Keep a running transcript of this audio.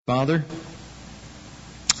Father,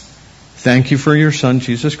 thank you for your Son,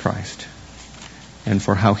 Jesus Christ, and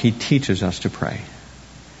for how He teaches us to pray.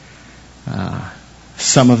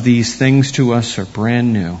 Some of these things to us are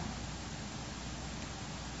brand new.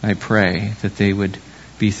 I pray that they would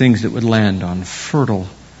be things that would land on fertile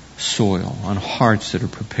soil, on hearts that are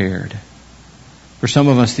prepared. For some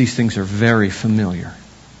of us, these things are very familiar.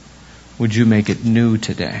 Would you make it new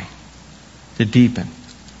today to deepen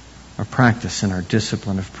our practice and our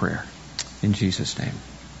discipline of prayer? In Jesus' name,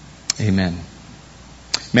 amen.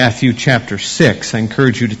 Matthew chapter 6. I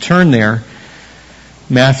encourage you to turn there.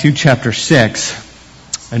 Matthew chapter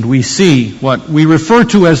 6. And we see what we refer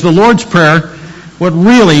to as the Lord's Prayer, what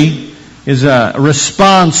really is a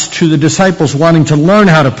response to the disciples wanting to learn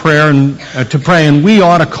how to pray, and we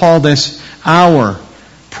ought to call this our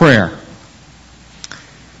prayer.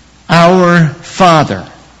 Our Father,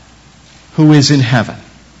 who is in heaven.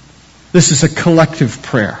 This is a collective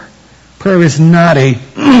prayer. Prayer is not a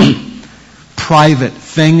private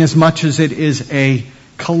thing as much as it is a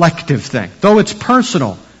collective thing. Though it's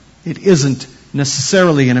personal, it isn't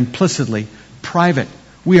necessarily and implicitly private.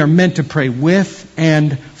 We are meant to pray with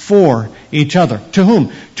and for each other. To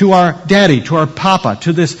whom? To our daddy, to our papa,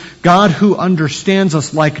 to this God who understands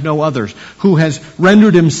us like no others, who has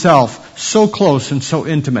rendered Himself so close and so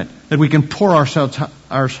intimate that we can pour our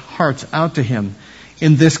hearts out to Him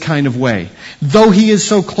in this kind of way. Though He is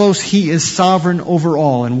so close, He is sovereign over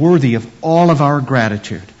all and worthy of all of our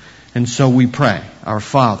gratitude. And so we pray, our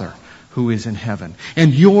Father who is in heaven.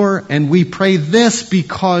 And we pray this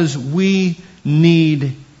because we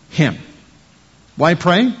need Him. Why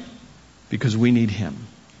pray? Because we need Him.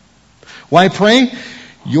 Why pray?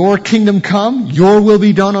 Your kingdom come, your will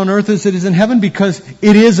be done on earth as it is in heaven, because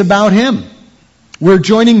it is about Him. We're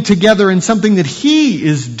joining together in something that He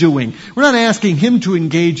is doing. We're not asking Him to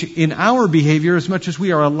engage in our behavior as much as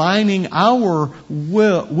we are aligning our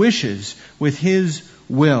wishes with His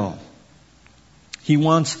will. He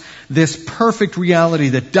wants this perfect reality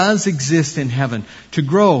that does exist in heaven to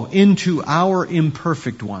grow into our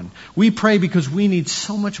imperfect one. We pray because we need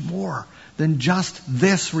so much more than just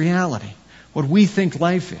this reality, what we think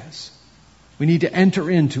life is. We need to enter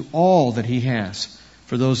into all that He has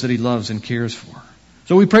for those that He loves and cares for.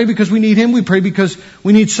 So we pray because we need Him. We pray because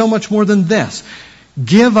we need so much more than this.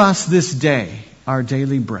 Give us this day our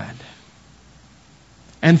daily bread.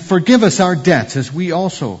 And forgive us our debts as we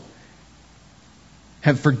also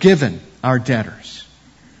have forgiven our debtors.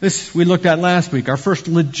 This we looked at last week, our first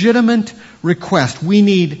legitimate request. We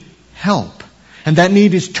need help. And that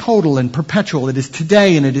need is total and perpetual. It is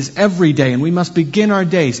today and it is every day. And we must begin our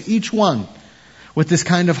days, each one, with this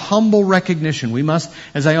kind of humble recognition. We must,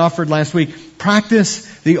 as I offered last week,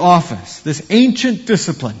 practice the office, this ancient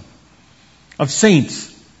discipline of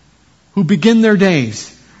saints who begin their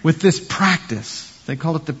days with this practice. They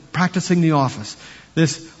call it the practicing the office.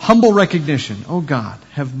 This humble recognition, oh God,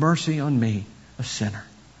 have mercy on me, a sinner.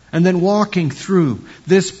 And then walking through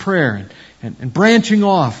this prayer and branching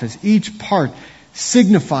off as each part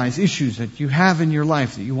signifies issues that you have in your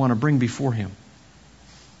life that you want to bring before Him.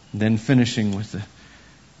 And then finishing with the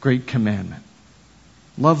great commandment.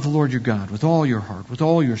 Love the Lord your God with all your heart, with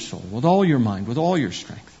all your soul, with all your mind, with all your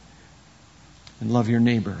strength. And love your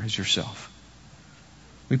neighbor as yourself.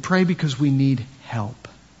 We pray because we need help.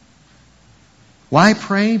 Why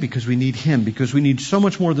pray? Because we need Him. Because we need so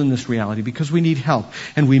much more than this reality. Because we need help.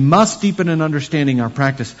 And we must deepen in understanding our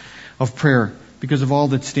practice of prayer because of all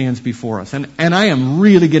that stands before us. And I am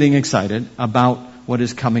really getting excited about what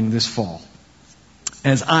is coming this fall.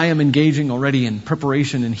 As I am engaging already in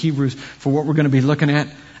preparation in Hebrews for what we're going to be looking at,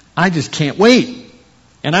 I just can't wait.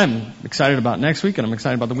 And I'm excited about next week, and I'm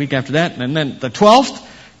excited about the week after that. And then the 12th.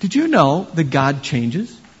 Did you know that God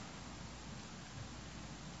changes?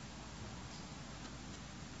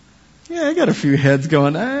 Yeah, I got a few heads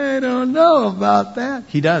going, I don't know about that.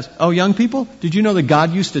 He does. Oh, young people, did you know that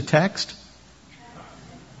God used to text?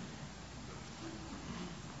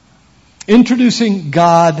 Introducing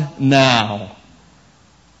God Now.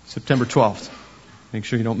 September 12th. Make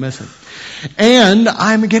sure you don't miss it. And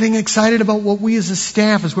I'm getting excited about what we as a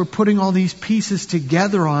staff, as we're putting all these pieces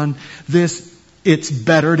together on this It's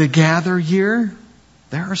Better to Gather year.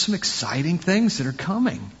 There are some exciting things that are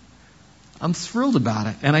coming. I'm thrilled about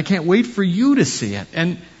it, and I can't wait for you to see it.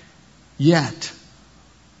 And yet,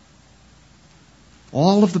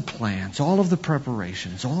 all of the plans, all of the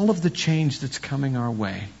preparations, all of the change that's coming our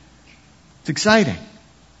way, it's exciting.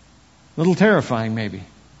 A little terrifying, maybe.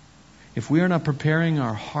 If we are not preparing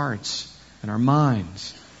our hearts and our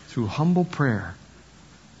minds through humble prayer,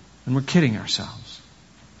 then we're kidding ourselves.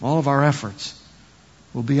 All of our efforts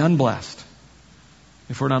will be unblessed.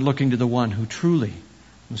 if we're not looking to the one who truly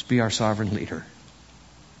must be our sovereign leader.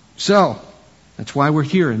 So, that's why we're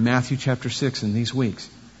here in Matthew chapter 6 in these weeks,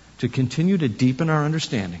 to continue to deepen our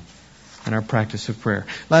understanding and our practice of prayer.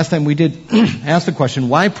 Last time we did ask the question,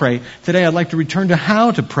 why pray? Today I'd like to return to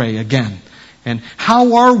how to pray again. And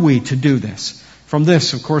how are we to do this? From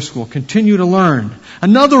this, of course, we'll continue to learn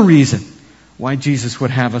another reason why Jesus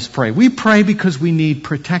would have us pray. We pray because we need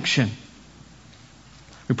protection.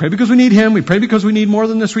 We pray because we need Him. We pray because we need more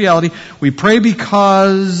than this reality. We pray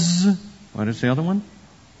because, what is the other one?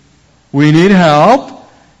 We need help.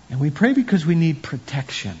 And we pray because we need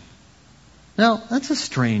protection. Now, that's a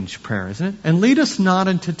strange prayer, isn't it? And lead us not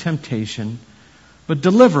into temptation, but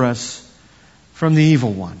deliver us from the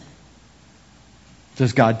evil one.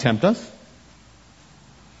 Does God tempt us?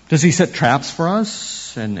 Does He set traps for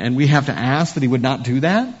us? And we have to ask that He would not do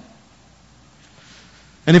that?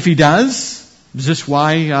 And if He does, is this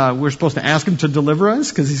why we're supposed to ask Him to deliver us?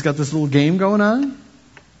 Because He's got this little game going on?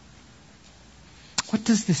 What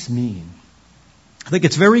does this mean? I think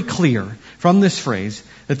it's very clear from this phrase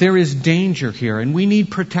that there is danger here, and we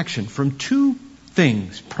need protection from two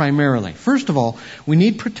things primarily. First of all, we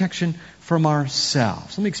need protection from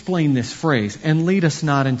ourselves. Let me explain this phrase, and lead us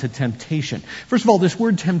not into temptation. First of all, this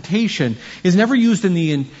word temptation is never used in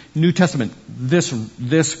the New Testament.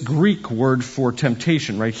 This Greek word for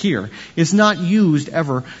temptation right here is not used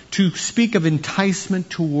ever to speak of enticement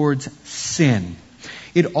towards sin.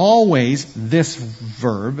 It always, this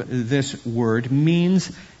word,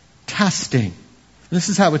 means testing. This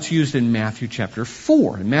is how it's used in Matthew chapter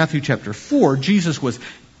 4. In Matthew chapter 4, Jesus was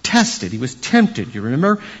tested. He was tempted. You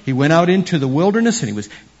remember? He went out into the wilderness and He was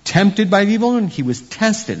tempted by the evil one. He was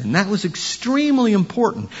tested. And that was extremely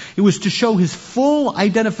important. It was to show His full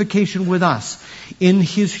identification with us in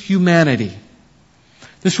His humanity.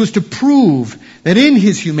 This was to prove that in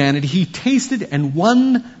His humanity He tasted and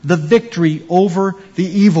won the victory over the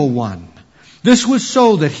evil one. This was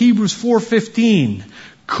so that Hebrews 4:15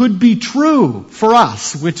 could be true for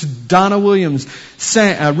us, which Donna Williams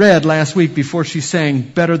read last week before she sang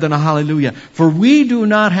Better Than a Hallelujah. For we do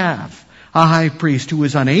not have a high priest who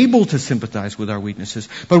is unable to sympathize with our weaknesses,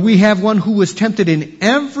 but we have one who was tempted in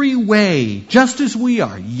every way, just as we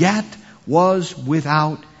are, yet was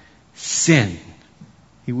without sin.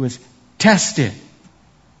 He was tested,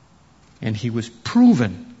 and He was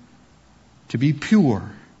proven to be pure.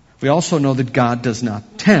 We also know that God does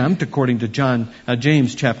not tempt, according to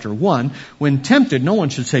James chapter 1. When tempted, no one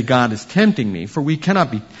should say, God is tempting me, for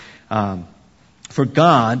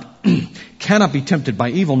God cannot be tempted by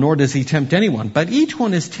evil, nor does He tempt anyone. But each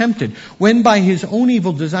one is tempted when by his own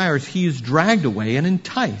evil desires he is dragged away and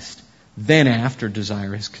enticed. Then after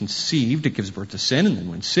desire is conceived, it gives birth to sin, and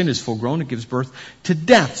then when sin is full grown, it gives birth to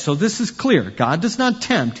death. So this is clear. God does not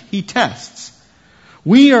tempt, He tests.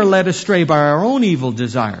 We are led astray by our own evil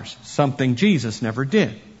desires, something Jesus never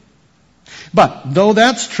did. But though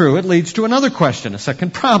that's true, it leads to another question, a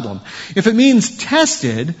second problem. If it means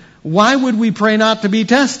tested, why would we pray not to be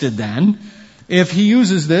tested then, if He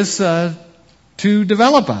uses this to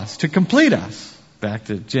develop us, to complete us? Back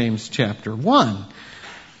to James chapter 1.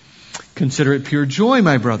 Consider it pure joy,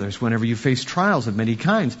 my brothers, whenever you face trials of many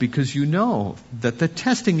kinds, because you know that the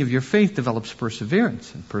testing of your faith develops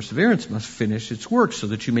perseverance. And perseverance must finish its work so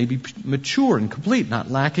that you may be mature and complete,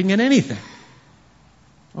 not lacking in anything.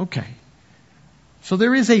 Okay. So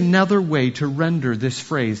there is another way to render this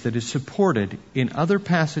phrase that is supported in other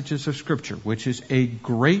passages of Scripture, which is a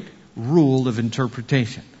great rule of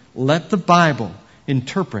interpretation. Let the Bible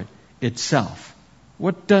interpret itself.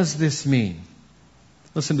 What does this mean?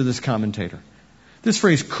 Listen to this commentator. This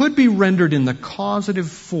phrase could be rendered in the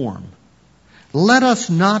causative form. Let us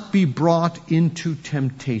not be brought into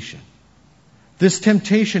temptation. This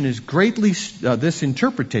interpretation is greatly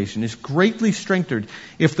strengthened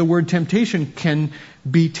if the word temptation can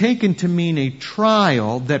be taken to mean a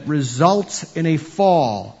trial that results in a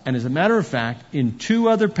fall. And as a matter of fact, in two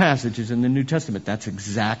other passages in the New Testament, that's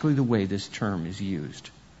exactly the way this term is used.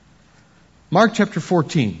 Mark chapter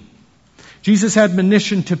 14. Jesus had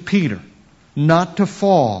admonition to Peter not to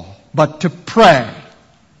fall, but to pray.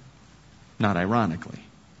 Not ironically,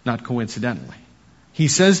 not coincidentally. He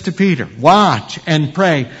says to Peter, watch and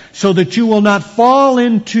pray so that you will not fall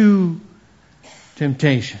into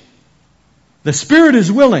temptation. The spirit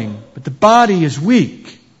is willing, but the body is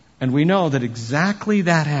weak. And we know that exactly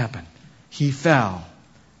that happened. He fell.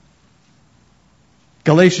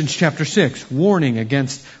 Galatians chapter 6, warning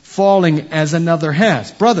against falling as another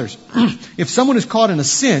has. Brothers, if someone is caught in a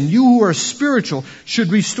sin, you who are spiritual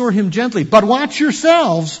should restore him gently. But watch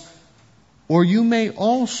yourselves, or you may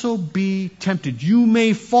also be tempted. You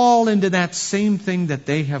may fall into that same thing that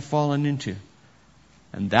they have fallen into.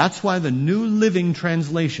 And that's why the New Living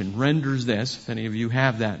Translation renders this, if any of you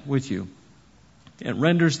have that with you, it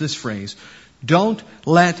renders this phrase, don't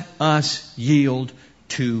let us yield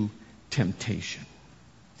to temptation.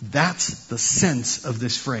 That's the sense of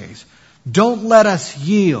this phrase. Don't let us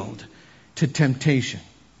yield to temptation.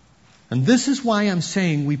 And this is why I'm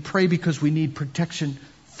saying we pray because we need protection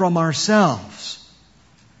from ourselves.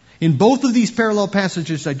 In both of these parallel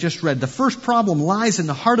passages I just read, the first problem lies in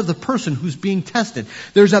the heart of the person who's being tested.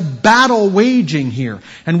 There's a battle waging here,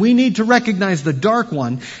 and we need to recognize the dark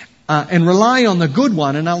one and rely on the good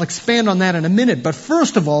one, and I'll expand on that in a minute. But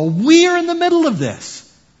first of all, we are in the middle of this.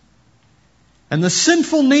 And the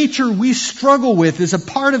sinful nature we struggle with is a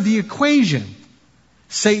part of the equation.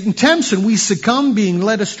 Satan tempts and we succumb, being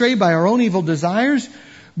led astray by our own evil desires.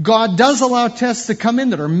 God does allow tests to come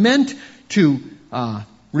in that are meant to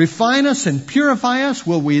refine us and purify us.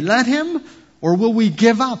 Will we let Him, or will we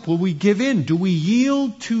give up? Will we give in? Do we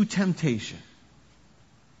yield to temptation?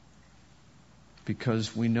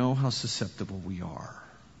 Because we know how susceptible we are.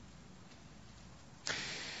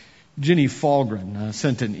 Ginny Falgren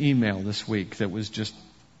sent an email this week that was just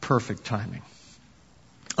perfect timing.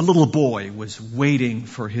 A little boy was waiting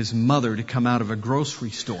for his mother to come out of a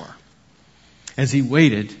grocery store. As he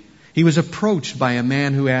waited, he was approached by a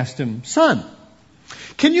man who asked him, "Son,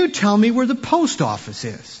 can you tell me where the post office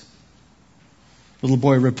is?" The little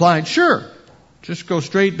boy replied, "Sure. Just go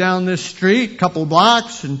straight down this street, couple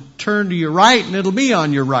blocks, and turn to your right, and it'll be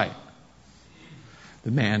on your right."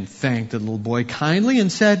 The man thanked the little boy kindly and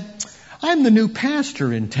said, "I'm the new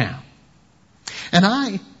pastor in town, and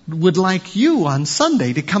I would like you on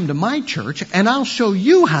Sunday to come to my church, and I'll show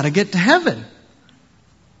you how to get to heaven."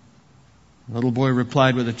 The little boy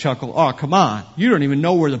replied with a chuckle, "Oh, come on, you don't even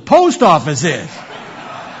know where the post office is."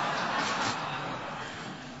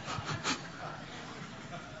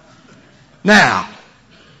 Now,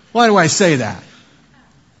 why do I say that?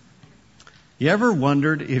 You ever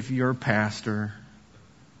wondered if your pastor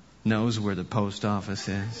knows where the post office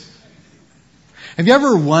is? Have you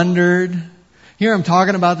ever wondered, here I'm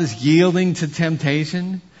talking about this yielding to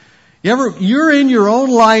temptation. You're in your own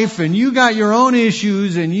life and you got your own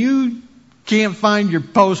issues and you can't find your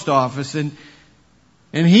post office and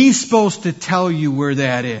he's supposed to tell you where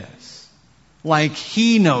that is. Like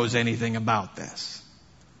he knows anything about this.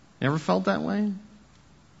 Ever felt that way?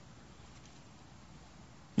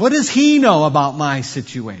 What does he know about my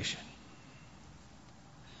situation?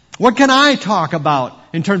 What can I talk about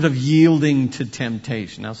in terms of yielding to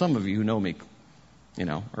temptation? Now, some of you who know me,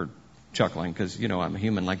 are chuckling because, I'm a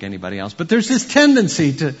human like anybody else. But there's this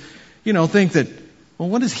tendency to, think that, well,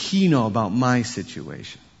 what does he know about my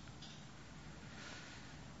situation?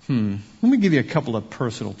 Let me give you a couple of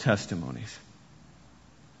personal testimonies.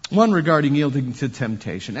 One regarding yielding to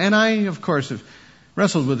temptation. And I, of course, have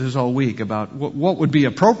wrestled with this all week about what would be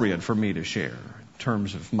appropriate for me to share in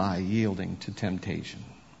terms of my yielding to temptation.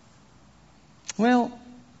 Well,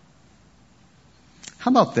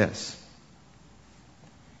 how about this?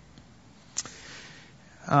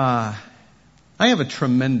 I have a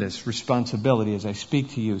tremendous responsibility as I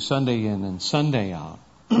speak to you Sunday in and Sunday out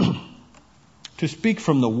to speak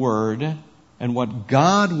from the Word and what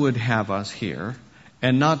God would have us hear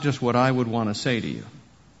and not just what I would want to say to you.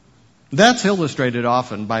 That's illustrated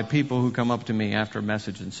often by people who come up to me after a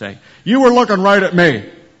message and say, "You were looking right at me."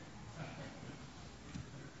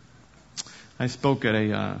 I spoke at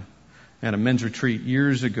a men's retreat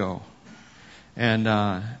years ago. And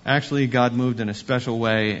actually, God moved in a special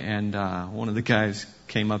way, and one of the guys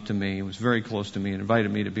came up to me, he was very close to me, and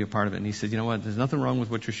invited me to be a part of it. And he said, "You know what, there's nothing wrong with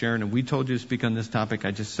what you're sharing, and we told you to speak on this topic.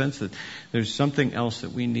 I just sense that there's something else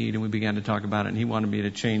that we need," and we began to talk about it, and he wanted me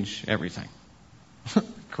to change everything.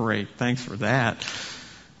 Great, thanks for that.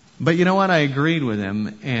 But you know what? I agreed with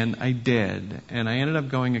him, and I did, and I ended up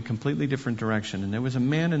going a completely different direction. And there was a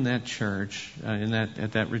man in that church,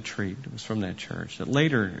 at that retreat, it was from that church, that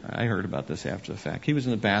later I heard about this after the fact. He was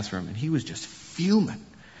in the bathroom, and he was just fuming.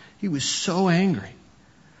 He was so angry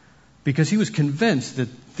because he was convinced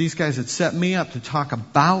that these guys had set me up to talk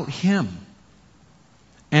about him.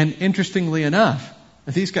 And interestingly enough,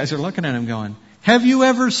 these guys are looking at him going, "Have you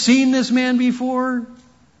ever seen this man before?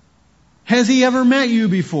 Has he ever met you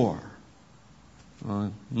before?"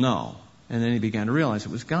 No. And then he began to realize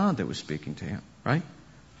it was God that was speaking to him, right?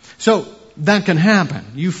 So that can happen.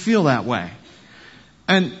 You feel that way.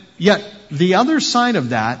 And yet the other side of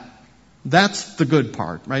that, that's the good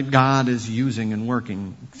part, right? God is using and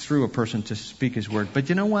working through a person to speak His word. But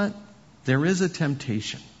you know what? There is a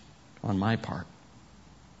temptation on my part.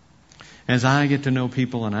 as I get to know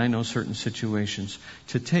people and I know certain situations,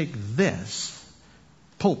 to take this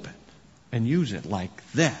pulpit and use it like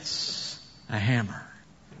this, a hammer,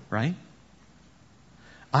 right?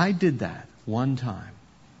 I did that one time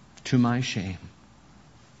to my shame.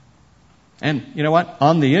 And you know what?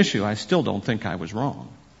 On the issue, I still don't think I was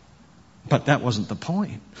wrong. But that wasn't the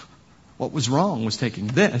point. What was wrong was taking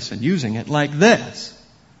this and using it like this.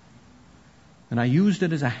 And I used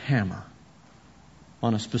it as a hammer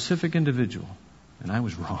on a specific individual, and I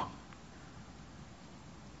was wrong.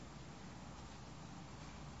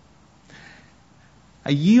 I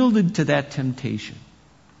yielded to that temptation,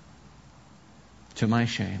 to my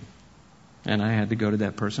shame. And I had to go to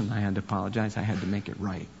that person, I had to apologize, I had to make it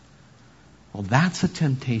right. Well, that's a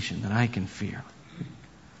temptation that I can fear,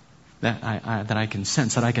 that I can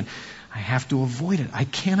sense, that I have to avoid it. I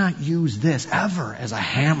cannot use this ever as a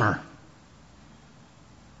hammer.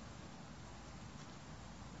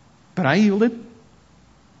 But I yielded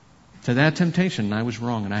to that temptation, and I was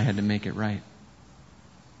wrong, and I had to make it right.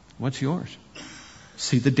 What's yours?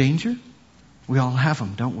 See the danger? We all have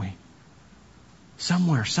them, don't we?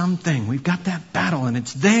 Somewhere, something. We've got that battle, and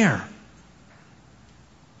it's there.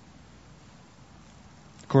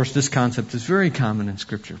 Of course, this concept is very common in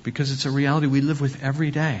Scripture because it's a reality we live with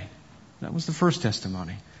every day. That was the first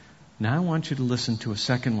testimony. Now I want you to listen to a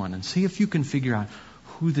second one and see if you can figure out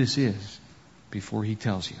who this is before he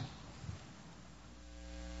tells you.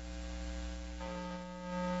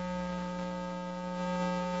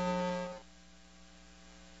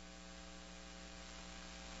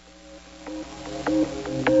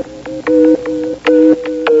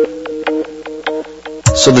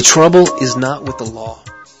 So the trouble is not with the law,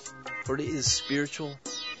 for it is spiritual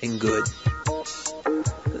and good.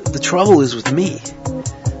 The trouble is with me,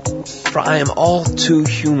 for I am all too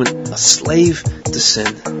human, a slave to sin.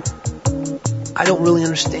 I don't really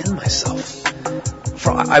understand myself,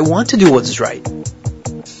 for I want to do what's right,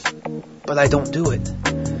 but I don't do it.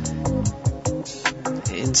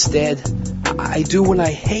 Instead, I do what I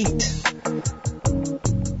hate.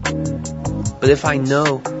 But if I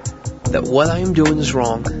know that what I am doing is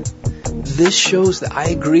wrong, this shows that I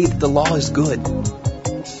agree that the law is good.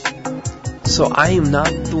 So I am not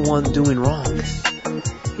the one doing wrong.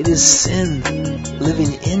 It is sin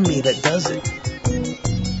living in me that does it.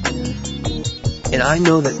 And I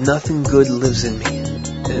know that nothing good lives in me,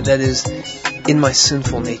 that is, in my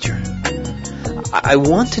sinful nature. I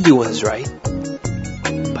want to do what is right,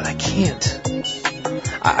 but I can't.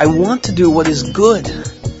 I want to do what is good,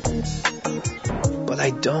 but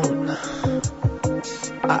I don't.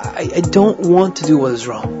 I don't want to do what is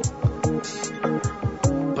wrong,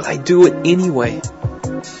 but I do it anyway.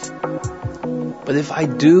 But if I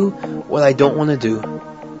do what I don't want to do,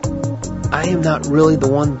 I am not really the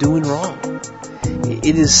one doing wrong.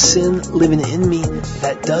 It is sin living in me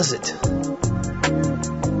that does it.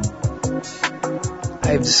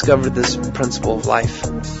 I have discovered this principle of life,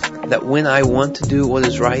 that when I want to do what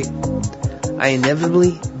is right, I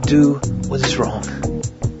inevitably do what is wrong.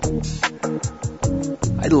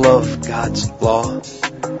 I love God's law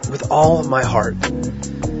with all of my heart.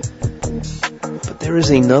 But there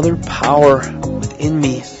is another power within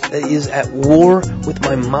me that is at war with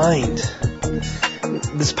my mind.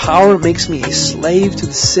 This power makes me a slave to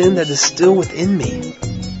the sin that is still within me.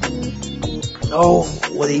 Oh,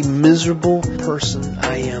 what a miserable person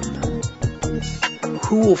I am.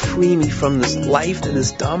 Who will free me from this life that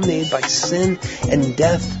is dominated by sin and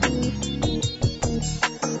death?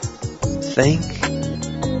 Thank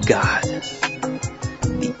God.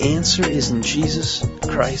 The answer is in Jesus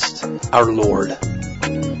Christ, our Lord.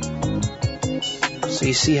 So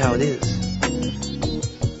you see how it is.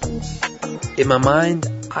 In my mind,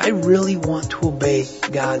 I really want to obey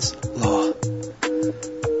God's law.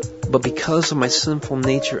 But because of my sinful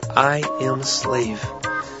nature, I am a slave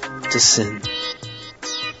to sin.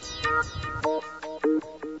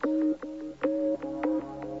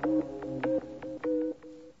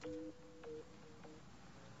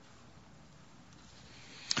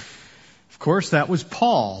 Of course, that was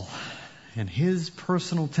Paul and his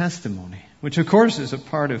personal testimony, which of course is a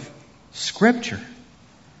part of Scripture.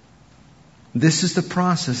 This is the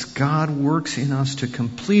process God works in us to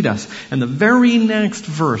complete us. And the very next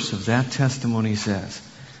verse of that testimony says,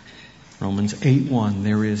 Romans 8:1,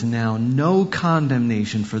 there is now no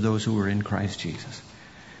condemnation for those who are in Christ Jesus.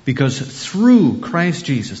 Because through Christ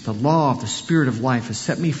Jesus, the law of the Spirit of life has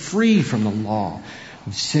set me free from the law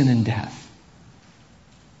of sin and death.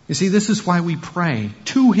 You see, this is why we pray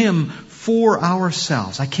to Him for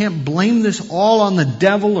ourselves. I can't blame this all on the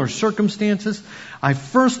devil or circumstances. I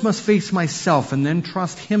first must face myself and then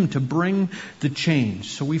trust Him to bring the change.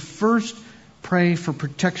 So we first pray for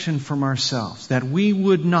protection from ourselves, that we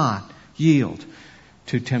would not yield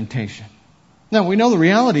to temptation. Now, we know the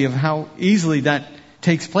reality of how easily that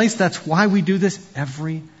takes place. That's why we do this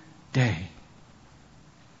every day.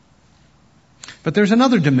 But there's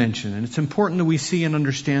another dimension, and it's important that we see and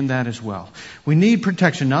understand that as well. We need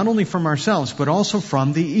protection not only from ourselves, but also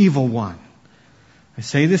from the evil one. I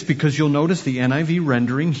say this because you'll notice the NIV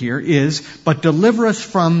rendering here is, but deliver us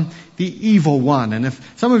from the evil one. And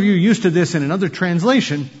if some of you are used to this in another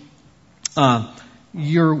translation,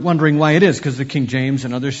 you're wondering why it is, because the King James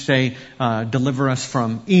and others say, deliver us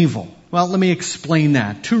from evil. Well, let me explain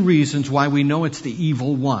that. 2 reasons why we know it's the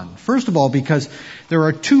evil one. First of all, because there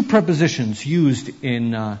are 2 prepositions used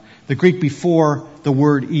in the Greek before the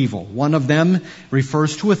word evil. One of them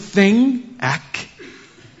refers to a thing, ek,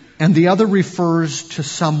 and the other refers to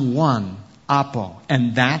someone, apo.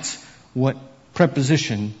 And that's the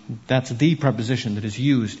preposition that is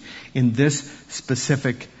used in this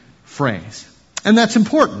specific phrase. And that's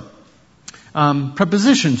important.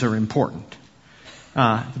 Prepositions are important.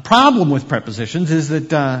 The problem with prepositions is that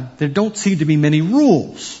there don't seem to be many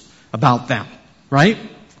rules about them, right?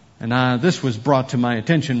 And this was brought to my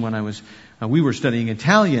attention when we were studying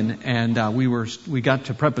Italian, and we got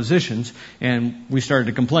to prepositions, and we started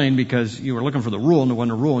to complain because you were looking for the rule, and there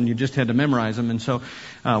wasn't a rule, and you just had to memorize them. And so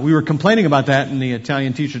we were complaining about that, and the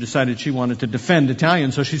Italian teacher decided she wanted to defend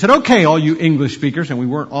Italian. So she said, "Okay, all you English speakers," and we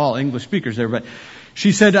weren't all English speakers there, but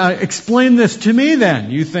she said, "Explain this to me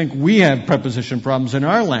then. You think we have preposition problems in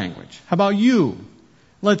our language. How about you?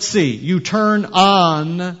 Let's see. You turn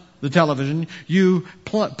on the television, you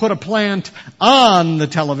put a plant on the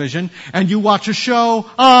television, and you watch a show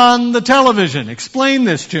on the television. Explain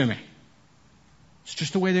this to me." It's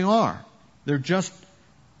just the way they are. They're just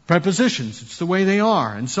prepositions. It's the way they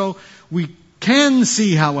are. And so we can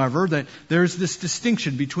see, however, that there's this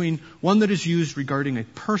distinction between one that is used regarding a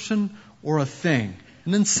person or a thing.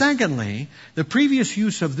 And then secondly, the previous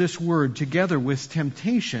use of this word together with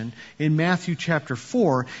temptation in Matthew chapter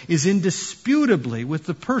 4 is indisputably with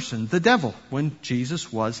the person, the devil, when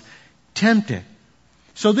Jesus was tempted.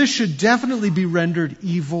 So this should definitely be rendered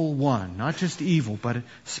evil one. Not just evil, but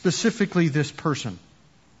specifically this person.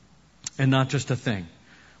 And not just a thing.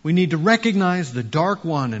 We need to recognize the dark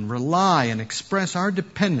one and rely and express our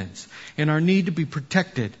dependence and our need to be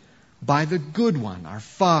protected by the good one, our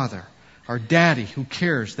Father, our Daddy who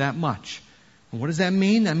cares that much. And what does that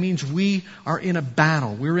mean? That means we are in a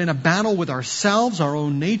battle. We're in a battle with ourselves, our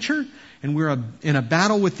own nature, and we're in a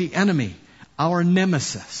battle with the enemy, our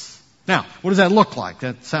nemesis. Now, what does that look like?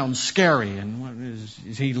 That sounds scary. And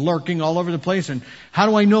is he lurking all over the place? And how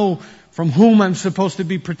do I know from whom I'm supposed to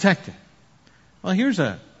be protected? Well, here's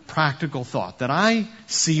a practical thought that I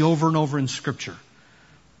see over and over in Scripture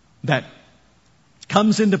that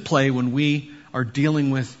comes into play when we are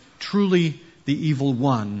dealing with truly the evil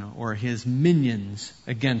one or his minions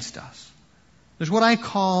against us. There's what I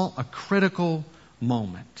call a critical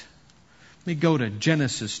moment. Let me go to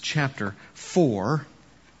Genesis chapter 4.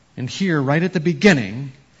 And here, right at the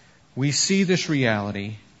beginning, we see this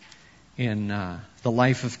reality in the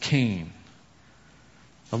life of Cain.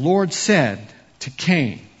 The Lord said to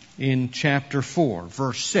Cain in chapter 4,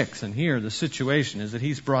 verse 6, and here the situation is that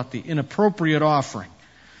he's brought the inappropriate offering.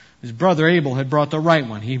 His brother Abel had brought the right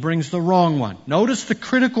one. He brings the wrong one. Notice the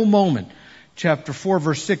critical moment. Chapter 4,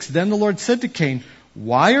 verse 6. Then the Lord said to Cain,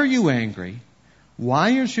 "Why are you angry? Why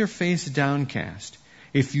is your face downcast?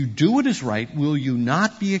 If you do what is right, will you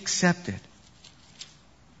not be accepted?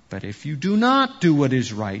 But if you do not do what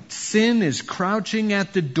is right, sin is crouching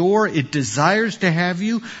at the door. It desires to have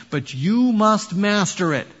you, but you must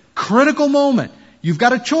master it." Critical moment. You've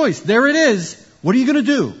got a choice. There it is. What are you going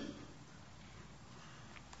to do?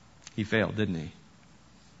 He failed, didn't he?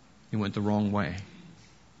 He went the wrong way.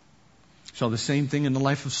 So the same thing in the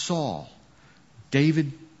life of Saul.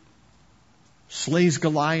 David slays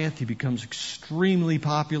Goliath. He becomes extremely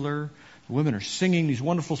popular. The women are singing these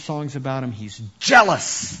wonderful songs about him. He's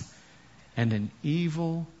jealous. And an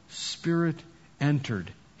evil spirit entered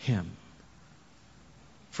him.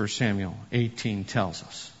 1 Samuel 18 tells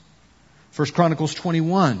us. 1 Chronicles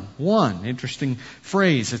 21:1, interesting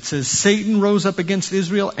phrase. It says, Satan rose up against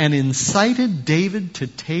Israel and incited David to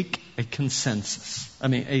take a census.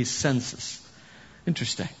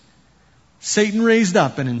 Interesting. Satan raised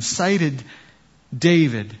up and incited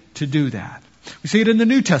David to do that. We see it in the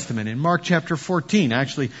New Testament, in Mark chapter 14.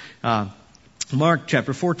 Actually, Mark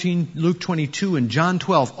chapter 14, Luke 22, and John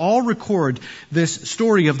 12 all record this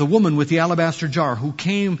story of the woman with the alabaster jar who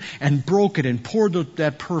came and broke it and poured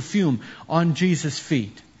that perfume on Jesus'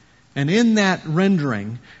 feet. And in that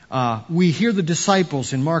rendering, we hear the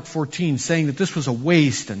disciples in Mark 14 saying that this was a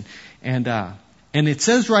waste. And it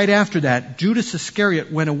says right after that, Judas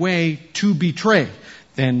Iscariot went away to betray.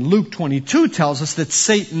 Then Luke 22 tells us that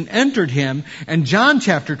Satan entered him, and John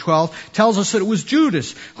chapter 12 tells us that it was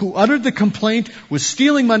Judas who uttered the complaint, was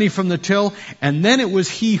stealing money from the till, and then it was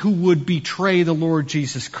he who would betray the Lord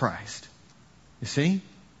Jesus Christ. You see? It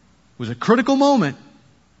was a critical moment,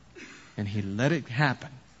 and he let it happen.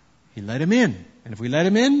 He let him in. And if we let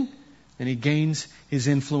him in, then he gains his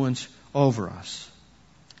influence over us.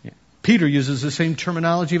 Peter uses the same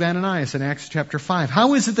terminology of Ananias in Acts chapter 5.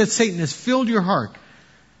 How is it that Satan has filled your heart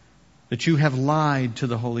that you have lied to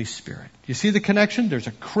the Holy Spirit? You see the connection? There's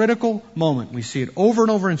a critical moment. We see it over and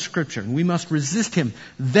over in Scripture, and we must resist him.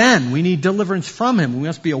 Then we need deliverance from him. We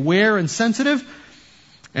must be aware and sensitive.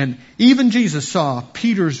 And even Jesus saw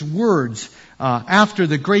Peter's words after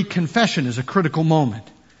the great confession as a critical moment.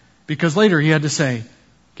 Because later he had to say,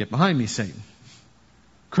 "Get behind me, Satan."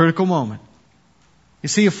 Critical moment. You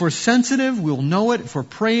see, if we're sensitive, we'll know it. If we're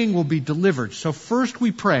praying, we'll be delivered. So first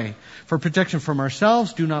we pray for protection from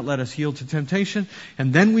ourselves. Do not let us yield to temptation.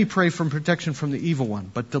 And then we pray for protection from the evil one.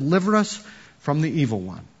 But deliver us from the evil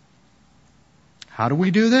one. How do we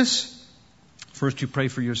do this? First you pray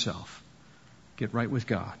for yourself. Get right with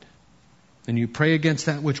God. Then you pray against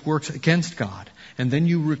that which works against God. And then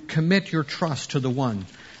you commit your trust to the one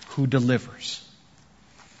who delivers.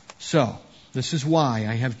 So, this is why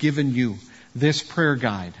I have given you this prayer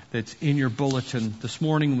guide that's in your bulletin this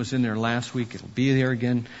morning, was in there last week. It'll be there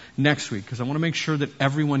again next week, because I want to make sure that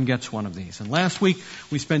everyone gets one of these. And last week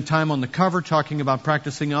we spent time on the cover talking about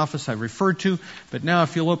practicing office I referred to, but now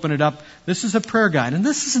if you'll open it up, this is a prayer guide. And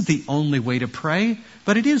this isn't the only way to pray,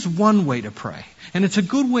 but it is one way to pray. And it's a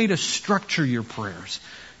good way to structure your prayers.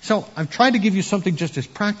 So I've tried to give you something just as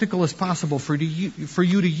practical as possible for you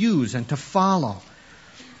to use and to follow.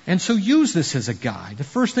 And so use this as a guide. The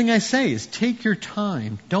first thing I say is take your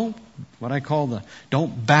time. Don't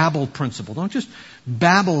babble principle. Don't just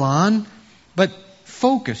babble on, but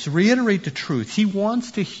focus, reiterate the truth. He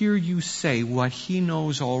wants to hear you say what he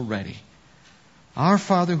knows already. Our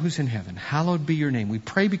Father who's in heaven, hallowed be your name. We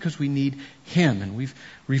pray because we need him, and we've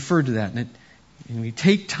referred to that. And we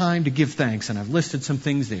take time to give thanks, and I've listed some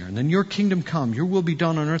things there. And then your kingdom come, your will be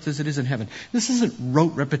done on earth as it is in heaven. This isn't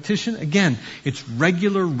rote repetition. Again, it's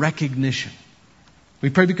regular recognition. We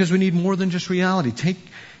pray because we need more than just reality. Take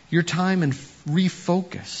your time and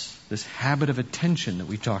refocus this habit of attention that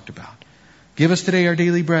we talked about. Give us today our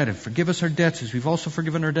daily bread, and forgive us our debts as we've also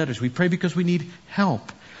forgiven our debtors. We pray because we need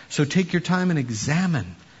help. So take your time and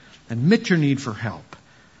examine. Admit your need for help.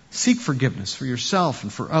 Seek forgiveness for yourself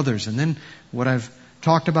and for others. And then what I've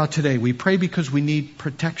talked about today, we pray because we need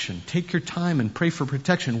protection. Take your time and pray for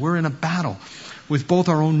protection. We're in a battle with both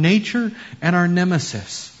our own nature and our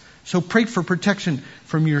nemesis. So pray for protection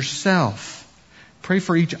from yourself. Pray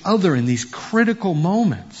for each other in these critical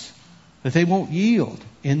moments, that they won't yield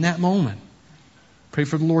in that moment. Pray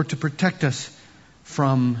for the Lord to protect us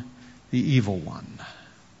from the evil one.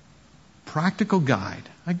 Practical guide.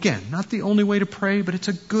 Again, not the only way to pray, but it's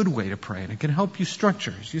a good way to pray. And it can help you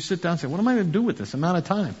structure. As you sit down and say, what am I going to do with this amount of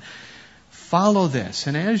time? Follow this.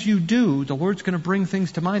 And as you do, the Lord's going to bring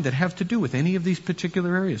things to mind that have to do with any of these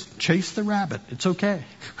particular areas. Chase the rabbit. It's okay.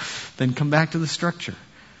 Then come back to the structure.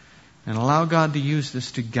 And allow God to use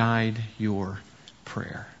this to guide your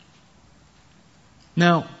prayer.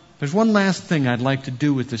 Now, there's one last thing I'd like to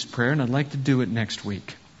do with this prayer, and I'd like to do it next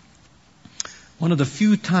week. One of the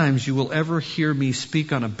few times you will ever hear me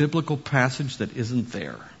speak on a biblical passage that isn't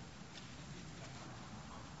there.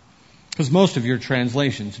 Because most of your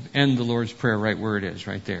translations end the Lord's Prayer right where it is,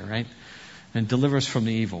 right there, right? And deliver us from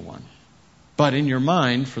the evil one. But in your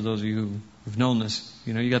mind, for those of you who've known this,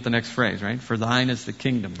 you got the next phrase, right? For thine is the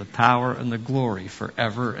kingdom, the power, and the glory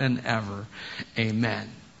forever and ever. Amen.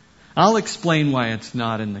 I'll explain why it's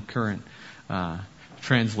not in the current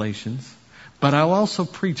translations, but I'll also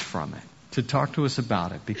preach from it to talk to us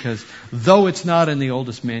about it, because though it's not in the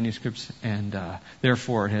oldest manuscripts and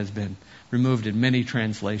therefore it has been removed in many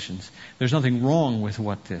translations, there's nothing wrong with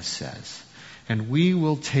what this says. And we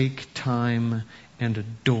will take time and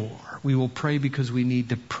adore. We will pray because we need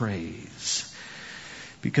to praise.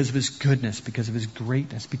 Because of his goodness, because of his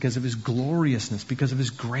greatness, because of his gloriousness, because of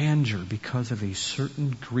his grandeur, because of a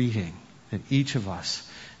certain greeting that each of us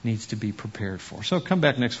needs to be prepared for. So come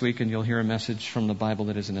back next week and you'll hear a message from the Bible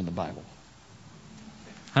that isn't in the Bible.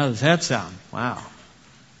 How does that sound? Wow.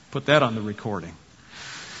 Put that on the recording.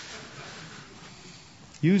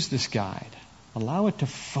 Use this guide. Allow it to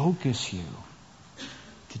focus you,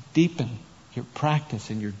 to deepen your practice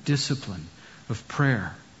and your discipline of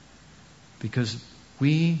prayer. Because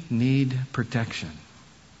we need protection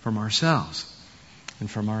from ourselves and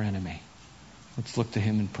from our enemy. Let's look to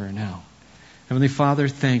Him in prayer now. Heavenly Father,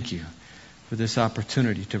 thank you for this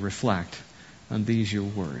opportunity to reflect on these your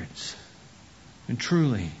words. And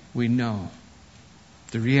truly, we know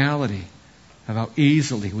the reality of how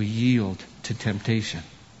easily we yield to temptation.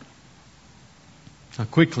 How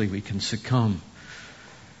quickly we can succumb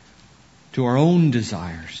to our own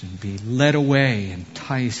desires and be led away,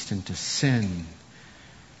 enticed into sin,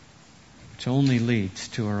 which only leads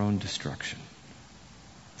to our own destruction.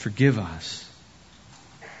 Forgive us.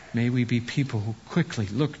 May we be people who quickly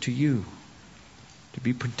look to you to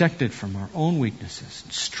be protected from our own weaknesses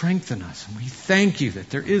and strengthen us. And we thank you that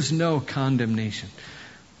there is no condemnation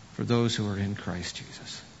for those who are in Christ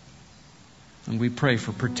Jesus. And we pray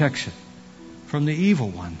for protection from the evil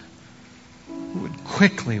one who would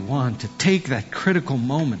quickly want to take that critical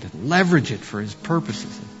moment and leverage it for his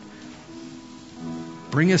purposes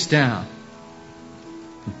and bring us down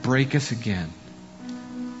and break us again.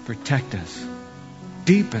 Protect us.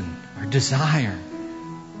 Deepen our desire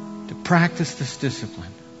to practice this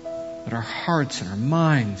discipline, that our hearts and our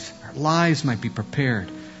minds, our lives might be prepared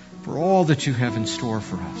for all that you have in store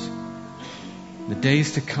for us. In the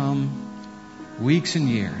days to come, weeks and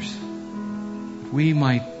years, we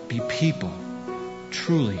might be people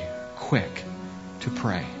truly quick to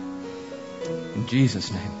pray. In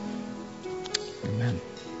Jesus' name, amen.